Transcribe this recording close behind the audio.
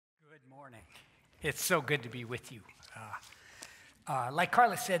Morning. It's so good to be with you. Like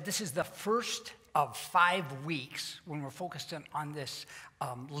Carla said, this is the first of 5 weeks when we're focused on this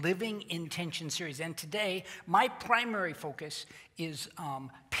Living Intention series. And today, my primary focus is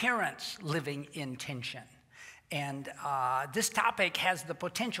parents living in tension. And this topic has the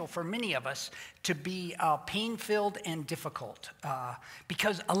potential for many of us to be pain-filled and difficult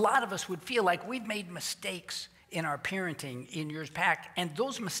because a lot of us would feel like we've made mistakes in our parenting in years past, and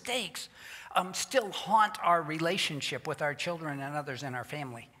those mistakes still haunt our relationship with our children and others in our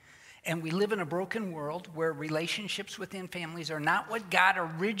family. And we live in a broken world where relationships within families are not what God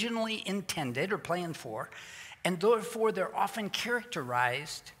originally intended or planned for, and therefore they're often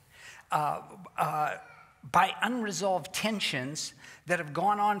characterized by unresolved tensions that have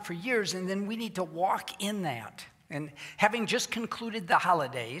gone on for years, and then we need to walk in that. And having just concluded the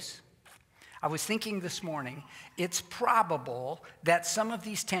holidays, I was thinking this morning, it's probable that some of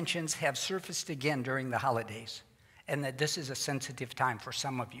these tensions have surfaced again during the holidays, and that this is a sensitive time for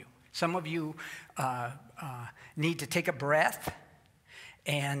some of you. Some of you need to take a breath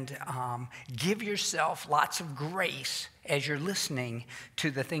and give yourself lots of grace as you're listening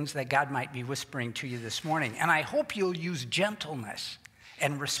to the things that God might be whispering to you this morning. And I hope you'll use gentleness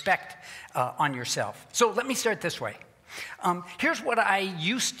and respect on yourself. So let me start this way. Here's what I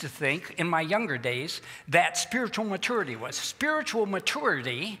used to think in my younger days that spiritual maturity was. Spiritual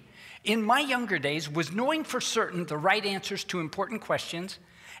maturity in my younger days was knowing for certain the right answers to important questions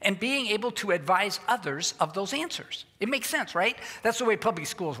and being able to advise others of those answers. It makes sense, right? That's the way public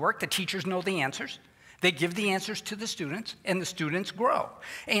schools work. The teachers know the answers. They give the answers to the students, and the students grow.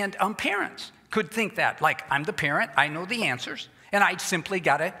 And parents could think that, like, I'm the parent, I know the answers, and I simply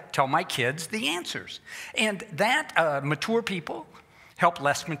got to tell my kids the answers. And that mature people help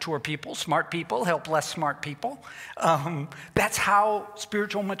less mature people, smart people help less smart people. That's how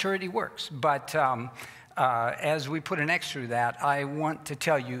spiritual maturity works. But as we put an X through that, I want to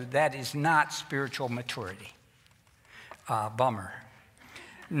tell you that is not spiritual maturity. Bummer.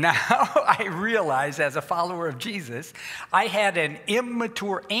 Now, I realize as a follower of Jesus, I had an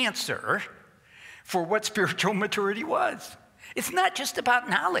immature answer for what spiritual maturity was. It's not just about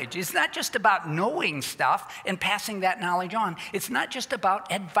knowledge. It's not just about knowing stuff and passing that knowledge on. It's not just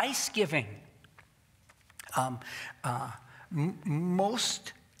about advice giving.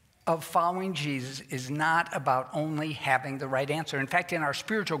 Most of following Jesus is not about only having the right answer. In fact, in our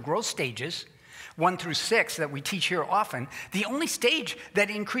spiritual growth stages, 1 through 6 that we teach here often, the only stage that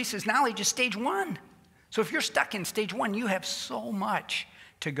increases knowledge is stage 1. So if you're stuck in stage 1, you have so much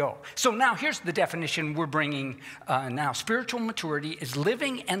to go. So now here's the definition we're bringing now. Spiritual maturity is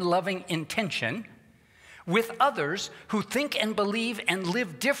living and loving in tension with others who think and believe and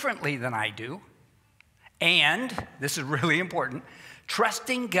live differently than I do. And, this is really important,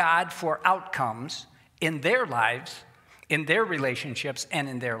 trusting God for outcomes in their lives, in their relationships, and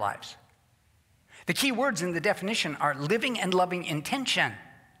in their lives. The key words in the definition are living and loving in tension.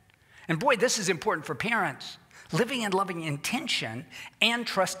 And boy, this is important for parents. Living and loving in tension and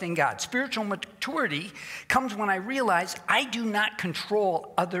trusting God. Spiritual maturity comes when I realize I do not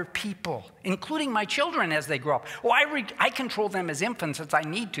control other people, including my children as they grow up. Well, I control them as infants as I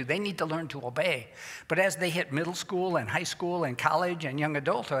need to. They need to learn to obey. But as they hit middle school and high school and college and young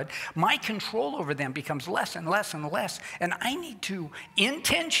adulthood, my control over them becomes less and less and less. And I need to, in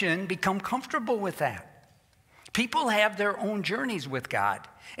tension, become comfortable with that. People have their own journeys with God.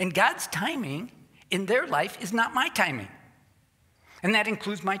 And God's timing in their life is not my timing. And that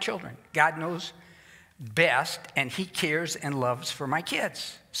includes my children. God knows best, and he cares and loves for my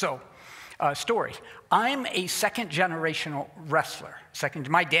kids. So, story. I'm a second-generational wrestler.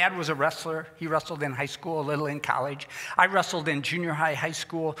 My dad was a wrestler. He wrestled in high school, a little in college. I wrestled in junior high, high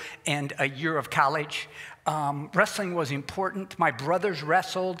school, and a year of college. Wrestling was important. My brothers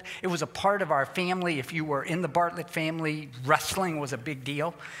wrestled. It was a part of our family. If you were in the Bartlett family, wrestling was a big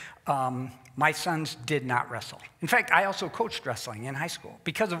deal. My sons did not wrestle. In fact, I also coached wrestling in high school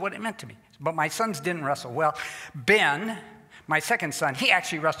because of what it meant to me. But my sons didn't wrestle. Well, Ben, my second son, he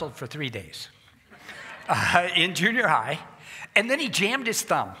actually wrestled for 3 days in junior high. And then he jammed his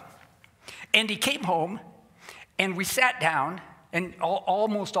thumb. And he came home, and we sat down, and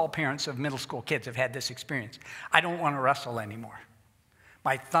almost all parents of middle school kids have had this experience. I don't want to wrestle anymore.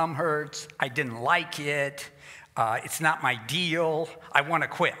 My thumb hurts. I didn't like it. It's not my deal. I want to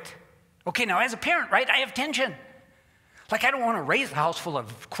quit. Okay, now as a parent, right, I have tension. Like, I don't want to raise a house full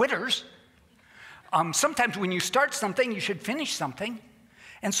of quitters. Sometimes when you start something, you should finish something.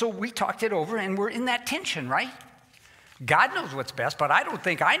 And so we talked it over, and we're in that tension, right? God knows what's best, but I don't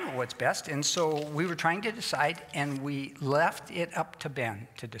think I know what's best. And so we were trying to decide, and we left it up to Ben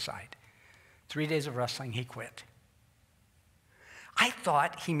to decide. 3 days of wrestling, he quit. I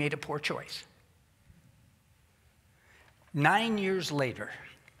thought he made a poor choice. 9 years later,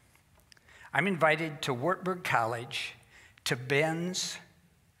 I'm invited to Wartburg College to Ben's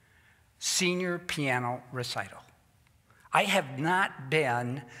senior piano recital. I have not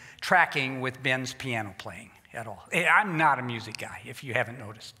been tracking with Ben's piano playing at all. I'm not a music guy, if you haven't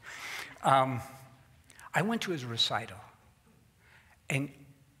noticed. I went to his recital, and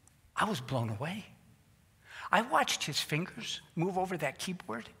I was blown away. I watched his fingers move over that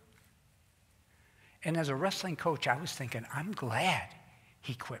keyboard, and as a wrestling coach, I was thinking, I'm glad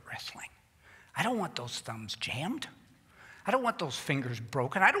he quit wrestling. I don't want those thumbs jammed. I don't want those fingers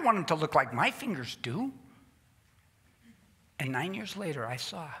broken. I don't want them to look like my fingers do. And 9 years later, I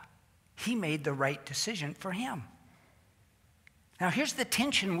saw he made the right decision for him. Now, here's the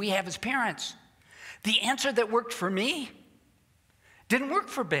tension we have as parents. The answer that worked for me didn't work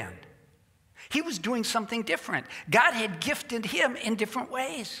for Ben. He was doing something different. God had gifted him in different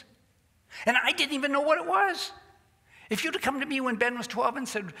ways. And I didn't even know what it was. If you'd have come to me when Ben was 12 and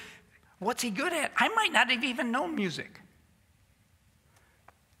said, what's he good at? I might not have even known music.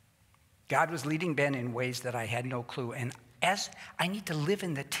 God was leading Ben in ways that I had no clue. And as I need to live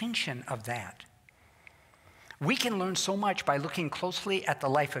in the tension of that. We can learn so much by looking closely at the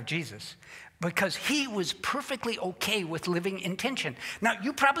life of Jesus because he was perfectly okay with living in tension. Now,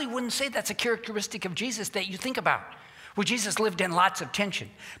 you probably wouldn't say that's a characteristic of Jesus that you think about. Well, Jesus lived in lots of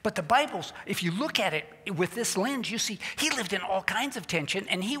tension. But the Bible's, if you look at it with this lens, you see he lived in all kinds of tension,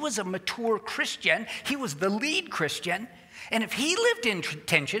 and he was a mature Christian. He was the lead Christian. And if he lived in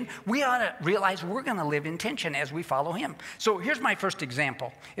tension, we ought to realize we're going to live in tension as we follow him. So here's my first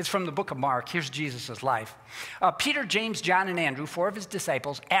example. It's from the book of Mark. Here's Jesus' life. Peter, James, John, and Andrew, 4 of his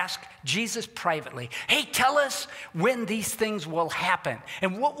disciples, ask Jesus privately, hey, tell us when these things will happen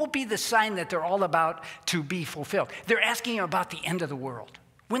and what will be the sign that they're all about to be fulfilled. They're asking him about the end of the world.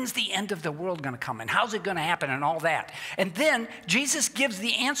 When's the end of the world going to come and how's it going to happen and all that? And then Jesus gives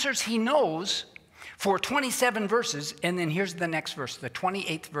the answers he knows for 27 verses, and then here's the next verse, the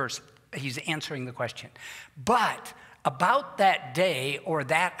 28th verse. He's answering the question. But about that day or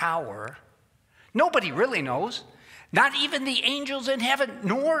that hour, nobody really knows, not even the angels in heaven,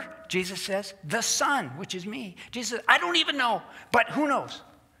 nor, Jesus says, the Son, which is me. Jesus says, I don't even know, but who knows?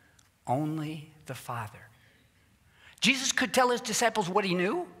 Only the Father. Jesus could tell his disciples what he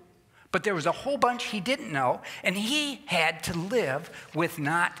knew, but there was a whole bunch he didn't know, and he had to live with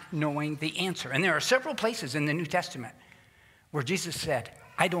not knowing the answer. And there are several places in the New Testament where Jesus said,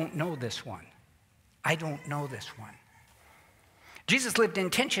 I don't know this one. I don't know this one. Jesus lived in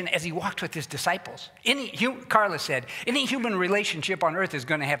tension as he walked with his disciples. Carla said, any human relationship on earth is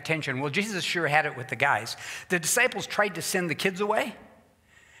going to have tension. Well, Jesus sure had it with the guys. The disciples tried to send the kids away,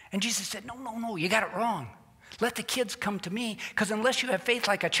 and Jesus said, no, you got it wrong. Let the kids come to me, because unless you have faith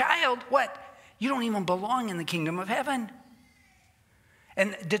like a child, what? You don't even belong in the kingdom of heaven.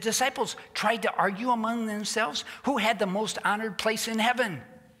 And the disciples tried to argue among themselves who had the most honored place in heaven.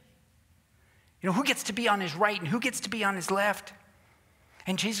 You know, who gets to be on his right and who gets to be on his left?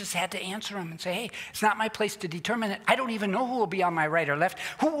 And Jesus had to answer them and say, hey, it's not my place to determine it. I don't even know who will be on my right or left.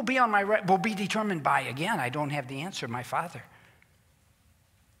 Who will be on my right will be determined by, again, I don't have the answer, my Father.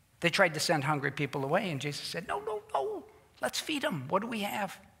 They tried to send hungry people away, and Jesus said, no, let's feed them. What do we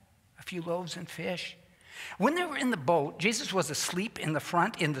have? A few loaves and fish. When they were in the boat, Jesus was asleep in the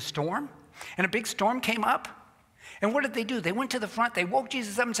front in the storm, and a big storm came up. And what did they do? They went to the front, they woke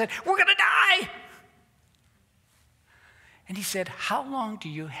Jesus up and said, we're going to die. And he said, how long do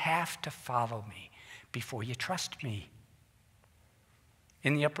you have to follow me before you trust me?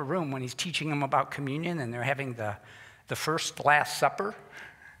 In the upper room, when he's teaching them about communion, and they're having the first Last Supper,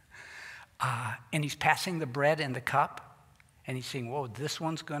 and he's passing the bread and the cup, and he's saying, whoa, this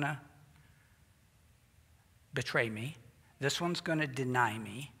one's going to betray me, this one's going to deny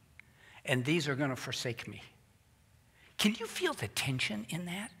me, and these are going to forsake me. Can you feel the tension in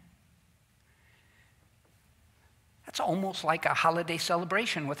that? That's almost like a holiday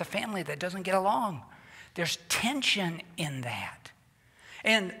celebration with a family that doesn't get along. There's tension in that.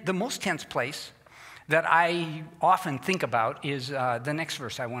 And the most tense place that I often think about is the next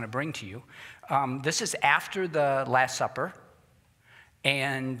verse I want to bring to you. This is after the Last Supper,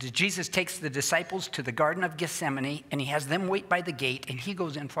 and Jesus takes the disciples to the Garden of Gethsemane, and he has them wait by the gate, and he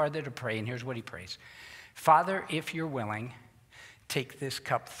goes in farther to pray, and here's what he prays. Father, if you're willing, take this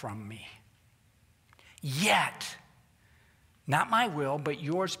cup from me. Yet, not my will, but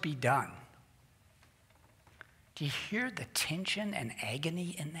yours be done. Do you hear the tension and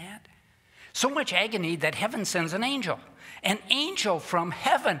agony in that? So much agony that heaven sends an angel. an angel from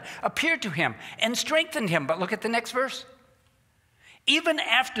heaven appeared to him and strengthened him. But look at the next verse. Even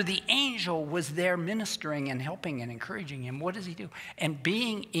after the angel was there ministering and helping and encouraging him, what does he do? And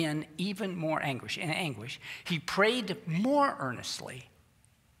being in even more anguish, he prayed more earnestly.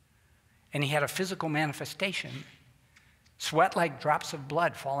 And he had a physical manifestation, sweat like drops of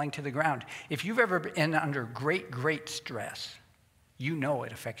blood falling to the ground. If you've ever been under great, great stress, you know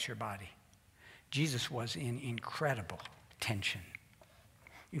it affects your body. Jesus was in incredible tension.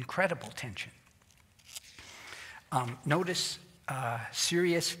 Incredible tension. Notice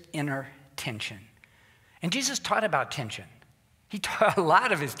serious inner tension. And Jesus taught about tension. A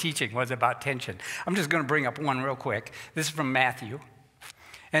lot of his teaching was about tension. I'm just going to bring up one real quick. This is from Matthew,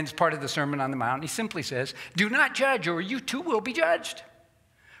 and it's part of the Sermon on the Mount. He simply says, "Do not judge, or you too will be judged.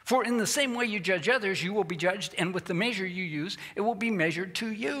 For in the same way you judge others, you will be judged, and with the measure you use, it will be measured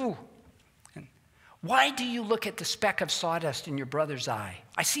to you. And why do you look at the speck of sawdust in your brother's eye?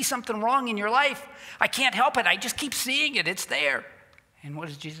 I see something wrong in your life. I can't help it. I just keep seeing it. It's there." And what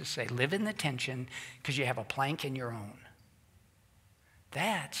does Jesus say? Live in the tension because you have a plank in your own.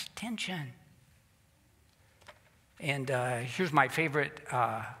 That's tension. And here's my favorite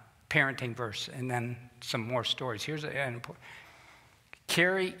parenting verse, and then some more stories. Here's an important.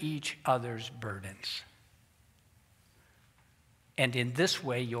 Carry each other's burdens. And in this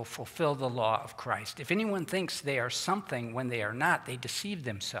way, you'll fulfill the law of Christ. If anyone thinks they are something when they are not, they deceive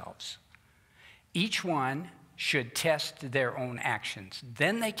themselves. Each one should test their own actions.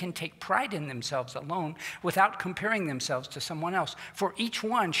 Then they can take pride in themselves alone without comparing themselves to someone else. For each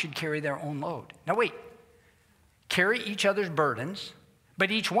one should carry their own load. Now wait, carry each other's burdens,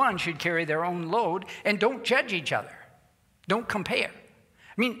 but each one should carry their own load, and don't judge each other. Don't compare.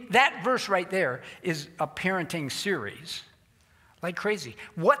 I mean, that verse right there is a parenting series like crazy.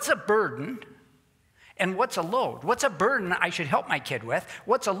 What's a burden and what's a load? What's a burden I should help my kid with?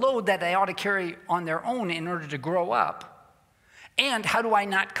 What's a load that they ought to carry on their own in order to grow up? And how do I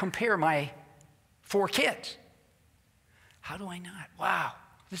not compare my 4 kids? How do I not? Wow.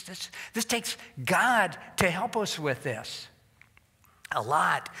 This takes God to help us with this a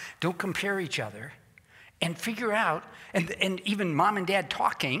lot. Don't compare each other. And figure out, and even mom and dad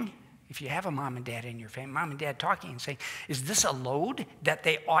talking, if you have a mom and dad in your family, mom and dad talking and saying, is this a load that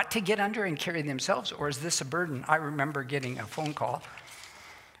they ought to get under and carry themselves, or is this a burden? I remember getting a phone call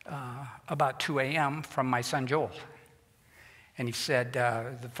about 2 a.m. from my son Joel. And he said,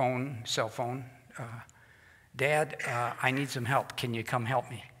 cell phone, Dad, I need some help. Can you come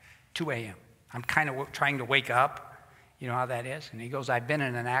help me? 2 a.m. I'm kind of trying to wake up. You know how that is? And he goes, I've been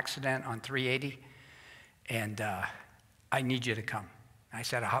in an accident on 380. And I need you to come. I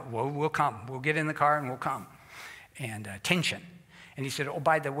said, well, we'll come. We'll get in the car and we'll come. And tension. And he said, oh,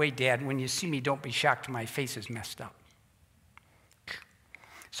 by the way, Dad, when you see me, don't be shocked. My face is messed up.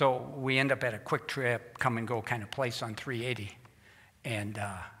 So we end up at a quick trip, come and go kind of place on 380. And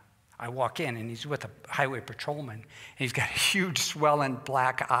I walk in, and he's with a highway patrolman. And he's got a huge swollen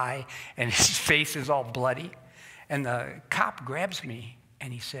black eye, and his face is all bloody. And the cop grabs me,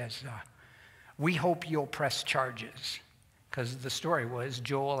 and he says, we hope you'll press charges. Because the story was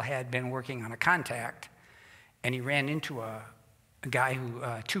Joel had been working on a contact, and he ran into a guy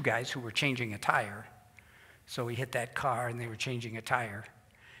two guys who were changing a tire. So he hit that car, and they were changing a tire.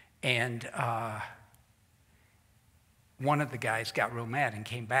 And one of the guys got real mad and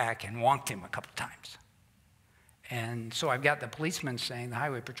came back and wonked him a couple times. And so I've got the policeman saying, the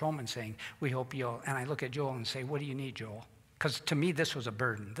highway patrolman saying, we hope you'll, and I look at Joel and say, what do you need, Joel? Because to me, this was a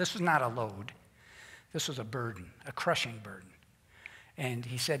burden. This was not a load. This was a burden, a crushing burden. And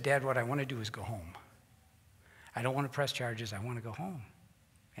he said, Dad, what I want to do is go home. I don't want to press charges. I want to go home.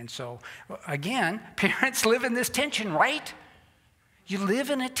 And so, again, parents live in this tension, right? You live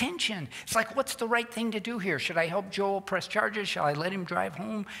in a tension. It's like, what's the right thing to do here? Should I help Joel press charges? Shall I let him drive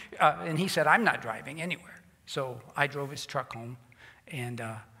home? And he said, I'm not driving anywhere. So I drove his truck home, and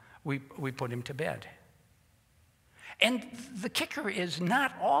we put him to bed. And the kicker is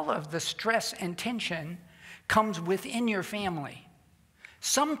not all of the stress and tension comes within your family.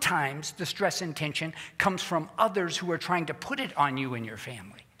 Sometimes the stress and tension comes from others who are trying to put it on you and your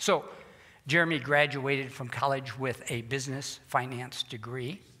family. So Jeremy graduated from college with a business finance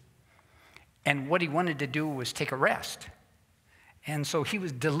degree, and what he wanted to do was take a rest. And so he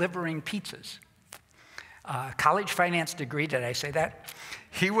was delivering pizzas. College finance degree, did I say that?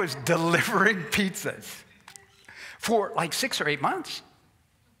 He was delivering pizzas for like 6 or 8 months.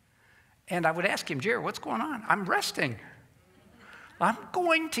 And I would ask him, Jerry, what's going on? I'm resting. I'm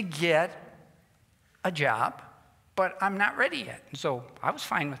going to get a job, but I'm not ready yet. And so I was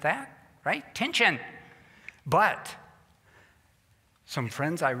fine with that, right? Tension. But Some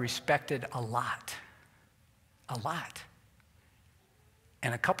friends I respected a lot.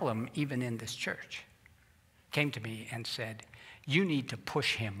 And a couple of them, even in this church, came to me and said, you need to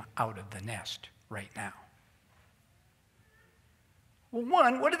push him out of the nest right now. Well,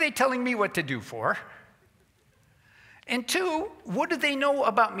 one, what are they telling me what to do for? And two, what do they know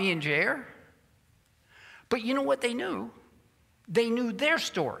about me and Jair? But you know what they knew? They knew their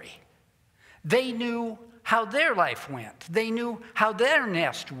story. They knew how their life went. They knew how their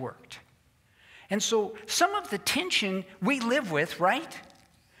nest worked. And so some of the tension we live with, right,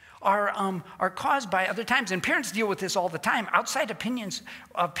 are caused by other times. And parents deal with this all the time, outside opinions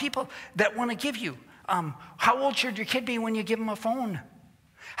of people that want to give you. How old should your kid be when you give them a phone?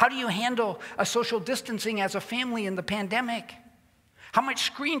 How do you handle a social distancing as a family in the pandemic? How much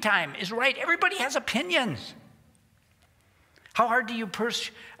screen time is right? Everybody has opinions. How hard do you push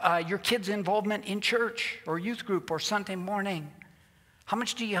your kids' involvement in church or youth group or Sunday morning? How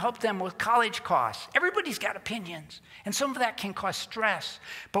much do you help them with college costs? Everybody's got opinions, and some of that can cause stress.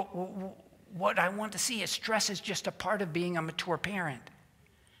 But what I want to see is stress is just a part of being a mature parent.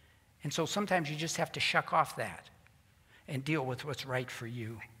 And so sometimes you just have to shuck off that and deal with what's right for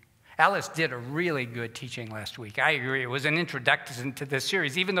you. Alice did a really good teaching last week. I agree. It was an introduction to this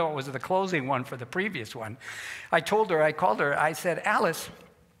series, even though it was the closing one for the previous one. I called her, I said, Alice,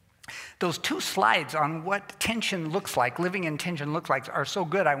 those 2 slides on what tension looks like, living in tension looks like, are so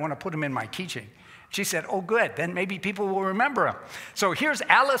good, I want to put them in my teaching. She said, oh, good. Then maybe people will remember them. So here's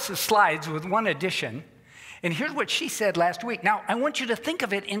Alice's slides with one addition. And here's what she said last week. Now, I want you to think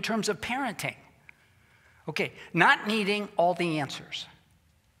of it in terms of parenting. Okay, not needing all the answers.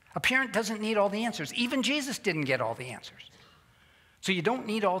 A parent doesn't need all the answers. Even Jesus didn't get all the answers. So you don't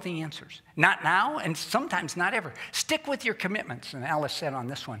need all the answers. Not now, and sometimes not ever. Stick with your commitments, and Alice said on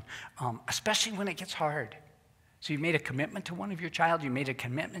this one, especially when it gets hard. So you made a commitment to one of your child, you made a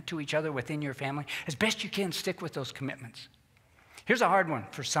commitment to each other within your family. As best you can, stick with those commitments. Here's a hard one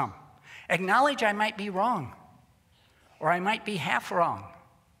for some. Acknowledge I might be wrong, or I might be half wrong.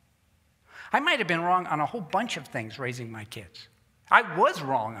 I might have been wrong on a whole bunch of things raising my kids. I was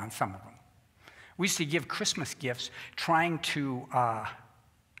wrong on some of them. We used to give Christmas gifts trying to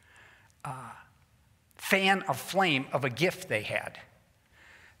fan a flame of a gift they had.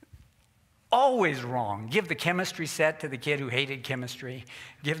 Always wrong. Give the chemistry set to the kid who hated chemistry.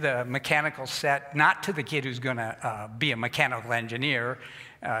 Give the mechanical set not to the kid who's going to be a mechanical engineer.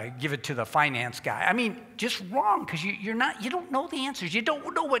 Give it to the finance guy. I mean, just wrong, because you don't know the answers. You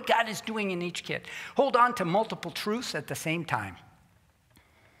don't know what God is doing in each kid. Hold on to multiple truths at the same time.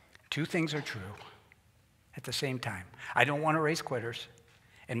 2 things are true at the same time. I don't want to raise quitters,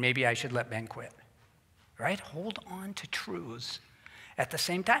 and maybe I should let Ben quit. Right? Hold on to truths at the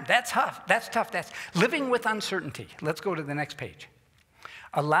same time. That's tough. That's tough. That's living with uncertainty. Let's go to the next page.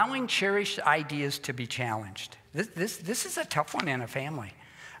 Allowing cherished ideas to be challenged. This is a tough one in a family.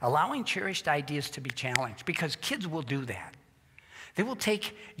 Allowing cherished ideas to be challenged, because kids will do that. They will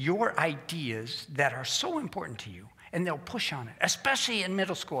take your ideas that are so important to you, and they'll push on it, especially in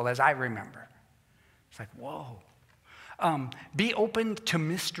middle school, as I remember. It's like, whoa. Be open to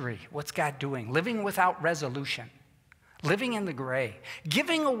mystery. What's God doing? Living without resolution. Living in the gray.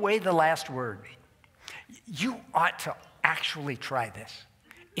 Giving away the last word. You ought to actually try this.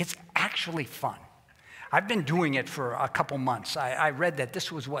 It's actually fun. I've been doing it for a couple months. I read that this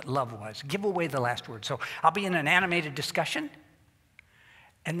was what love was. Give away the last word. So I'll be in an animated discussion,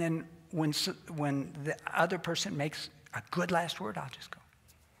 and then when the other person makes a good last word, I'll just go,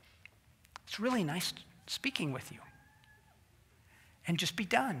 it's really nice speaking with you. And just be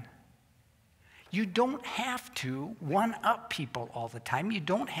done. You don't have to one-up people all the time. You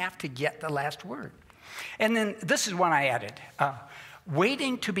don't have to get the last word. And then this is one I added.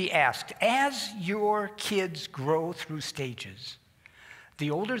 Waiting to be asked. As your kids grow through stages, the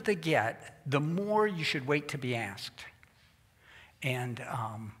older they get, the more you should wait to be asked. And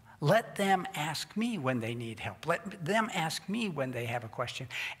let them ask me when they need help. Let them ask me when they have a question.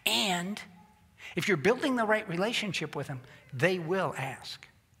 And if you're building the right relationship with them, they will ask.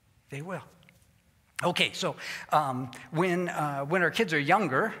 They will. Okay, so when our kids are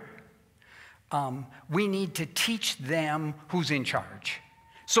younger, we need to teach them who's in charge.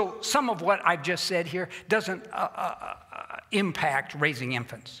 So some of what I've just said here doesn't impact raising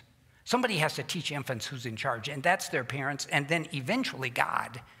infants. Somebody has to teach infants who's in charge, and that's their parents, and then eventually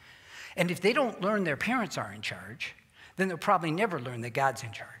God. And if they don't learn their parents are in charge, then they'll probably never learn that God's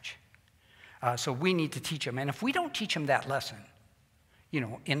in charge. So we need to teach them. And if we don't teach them that lesson,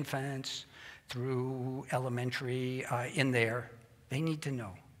 infants through elementary in there, they need to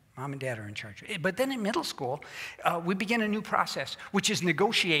know Mom and dad are in charge. But then in middle school, we begin a new process, which is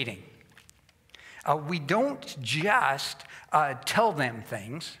negotiating. We don't just tell them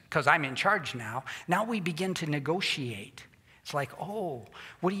things, because I'm in charge now. Now we begin to negotiate. It's like, oh,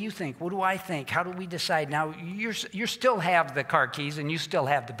 what do you think? What do I think? How do we decide? Now, you still have the car keys, and you still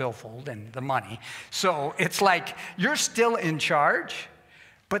have the billfold and the money. So it's like you're still in charge,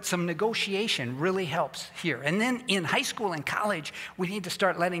 but some negotiation really helps here. And then in high school and college, we need to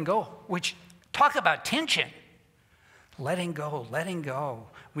start letting go, which, talk about tension. Letting go, letting go.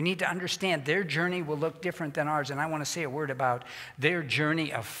 We need to understand their journey will look different than ours. And I want to say a word about their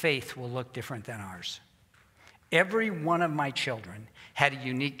journey of faith will look different than ours. Every one of my children had a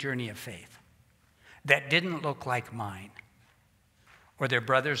unique journey of faith that didn't look like mine or their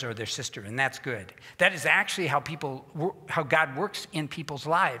brothers or their sister, and that's good. That is actually how God works in people's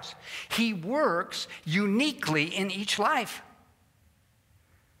lives. He works uniquely in each life.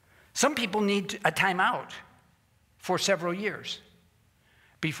 Some people need a time out for several years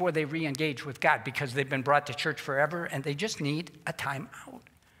before they re-engage with God because they've been brought to church forever and they just need a time out.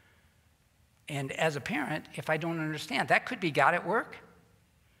 And as a parent, if I don't understand, that could be God at work.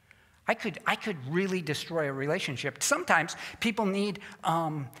 I could really destroy a relationship. Sometimes people need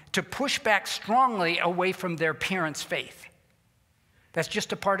to push back strongly away from their parents' faith. That's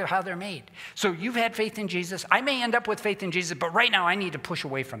just a part of how they're made. So you've had faith in Jesus. I may end up with faith in Jesus, but right now I need to push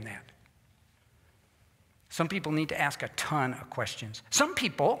away from that. Some people need to ask a ton of questions. Some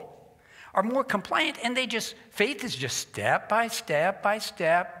people are more compliant, and faith is just step by step by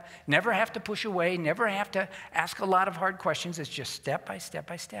step. Never have to push away, never have to ask a lot of hard questions. It's just step by step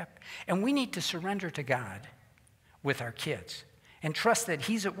by step. And we need to surrender to God with our kids and trust that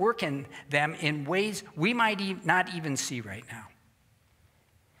He's at work in them in ways we might not even see right now.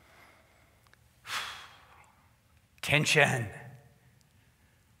 Tension.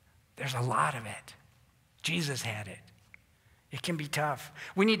 There's a lot of it. Jesus had it. It can be tough.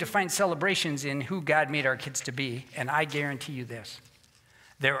 We need to find celebrations in who God made our kids to be, and I guarantee you this.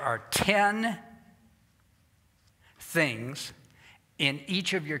 There are 10 things in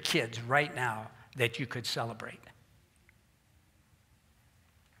each of your kids right now that you could celebrate.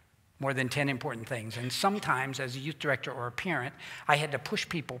 More than 10 important things. And sometimes, as a youth director or a parent, I had to push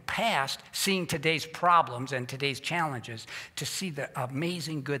people past seeing today's problems and today's challenges to see the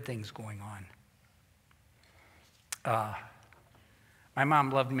amazing good things going on. My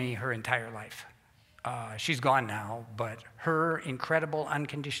mom loved me her entire life. She's gone now, but her incredible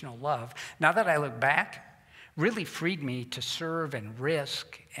unconditional love, now that I look back, really freed me to serve and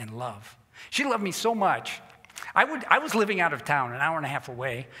risk and love. She loved me so much. I was living out of town, an hour and a half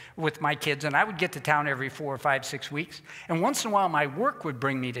away with my kids, and I would get to town every 4 or 5, 6 weeks. And once in a while, my work would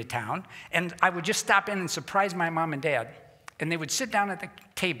bring me to town, and I would just stop in and surprise my mom and dad. And they would sit down at the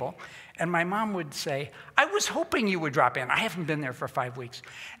table, and my mom would say, I was hoping you would drop in. I haven't been there for 5 weeks.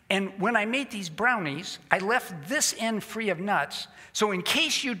 And when I made these brownies, I left this end free of nuts, so in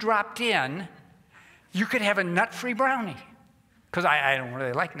case you dropped in, you could have a nut-free brownie, because I don't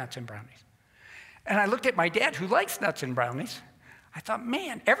really like nuts and brownies. And I looked at my dad, who likes nuts and brownies. I thought,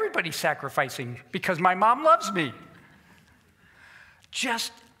 man, everybody's sacrificing because my mom loves me.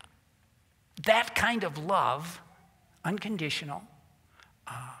 Just that kind of love, unconditional,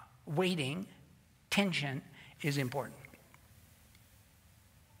 waiting, tension, is important.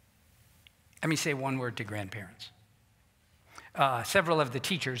 Let me say one word to grandparents. Several of the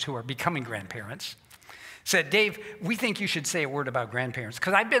teachers who are becoming grandparents said, Dave, we think you should say a word about grandparents,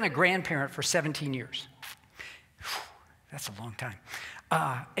 because I've been a grandparent for 17 years. That's a long time.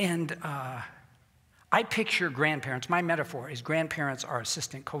 I picture grandparents, my metaphor is grandparents are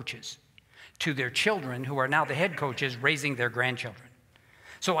assistant coaches to their children who are now the head coaches raising their grandchildren.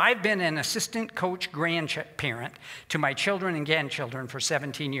 So I've been an assistant coach grandparent to my children and grandchildren for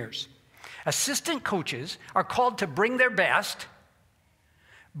 17 years. Assistant coaches are called to bring their best,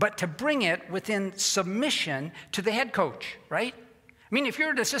 but to bring it within submission to the head coach, right? I mean, if you're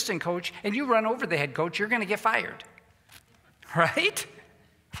an assistant coach and you run over the head coach, you're going to get fired, right?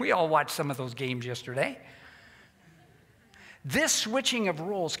 We all watched some of those games yesterday. This switching of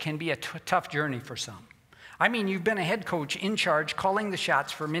roles can be a tough journey for some. I mean, you've been a head coach in charge, calling the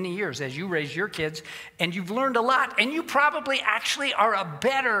shots for many years as you raise your kids, and you've learned a lot, and you probably actually are a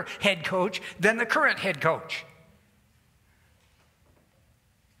better head coach than the current head coach.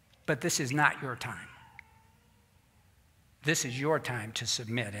 But this is not your time. This is your time to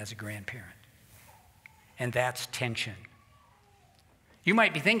submit as a grandparent. And that's tension. You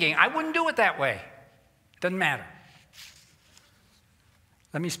might be thinking, I wouldn't do it that way. Doesn't matter.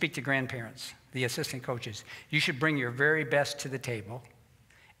 Let me speak to grandparents, the assistant coaches. You should bring your very best to the table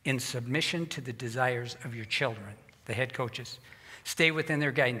in submission to the desires of your children, the head coaches. Stay within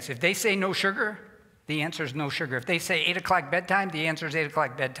their guidance. If they say no sugar, the answer is no sugar. If they say 8 o'clock bedtime, the answer is 8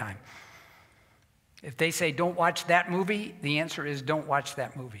 o'clock bedtime. If they say don't watch that movie, the answer is don't watch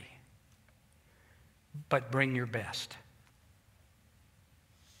that movie. But bring your best.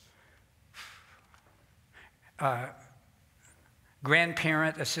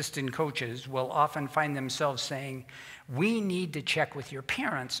 Grandparent assistant coaches will often find themselves saying, we need to check with your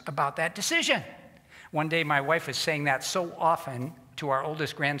parents about that decision. One day my wife was saying that so often to our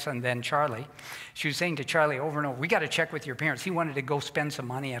oldest grandson then, Charlie. She was saying to Charlie over and over, we got to check with your parents. He wanted to go spend some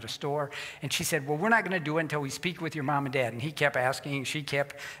money at a store. And she said, well, we're not going to do it until we speak with your mom and dad. And he kept asking, she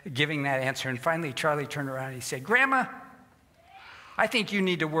kept giving that answer. And finally, Charlie turned around and he said, Grandma, I think you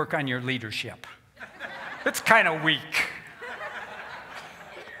need to work on your leadership. It's kind of weak.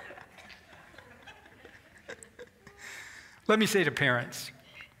 Let me say to parents,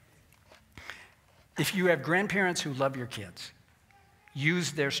 if you have grandparents who love your kids,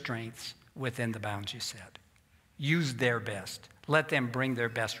 use their strengths within the bounds you set. Use their best. Let them bring their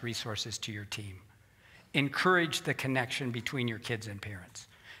best resources to your team. Encourage the connection between your kids and parents.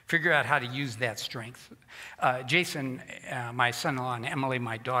 Figure out how to use that strength. Jason, my son-in-law, and Emily,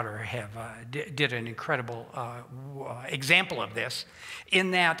 my daughter, have did an incredible example of this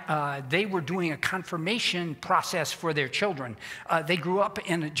in that they were doing a confirmation process for their children.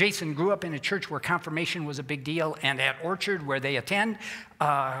 Jason grew up in a church where confirmation was a big deal, and at Orchard, where they attend,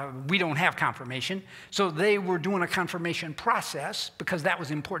 we don't have confirmation. So they were doing a confirmation process because that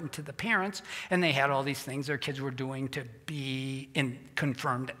was important to the parents, and they had all these things their kids were doing to be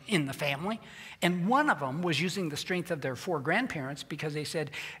confirmed in the family. And one of them was using the strength of their 4 grandparents because they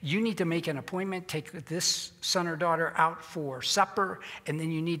said, you need to make an appointment, take this son or daughter out for supper, and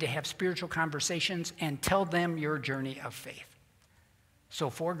then you need to have spiritual conversations and tell them your journey of faith.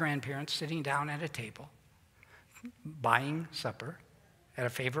 So 4 grandparents sitting down at a table, buying supper at a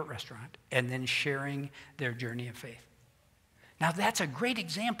favorite restaurant, and then sharing their journey of faith. Now that's a great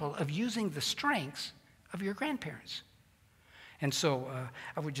example of using the strengths of your grandparents. And so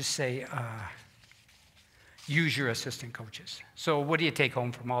I would just say, use your assistant coaches. So what do you take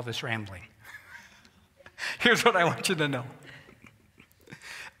home from all this rambling? Here's what I want you to know.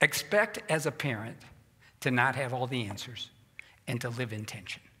 Expect as a parent to not have all the answers and to live in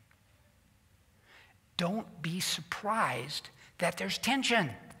tension. Don't be surprised that there's tension.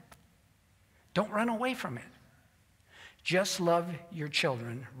 Don't run away from it. Just love your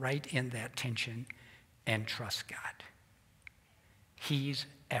children right in that tension and trust God. He's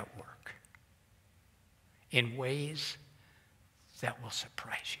at work in ways that will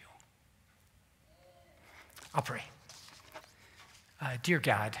surprise you. I'll pray. Dear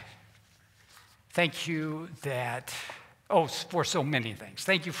God, thank you for so many things.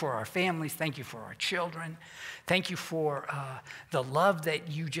 Thank you for our families. Thank you for our children. Thank you for the love that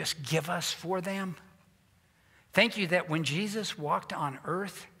you just give us for them. Thank you that when Jesus walked on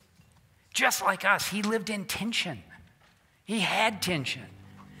earth, just like us, he lived in tension. He had tension.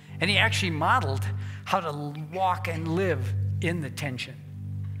 And he actually modeled how to walk and live in the tension.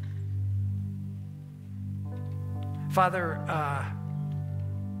 Father,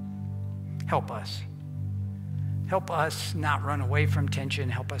 help us. Help us not run away from tension.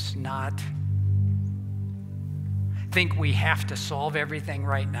 Help us not think we have to solve everything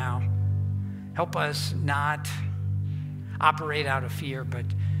right now. Help us not operate out of fear, but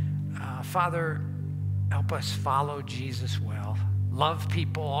Father, help us follow Jesus well. Love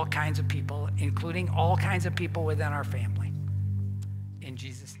people, all kinds of people, including all kinds of people within our family. In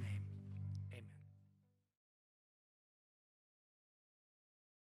Jesus' name.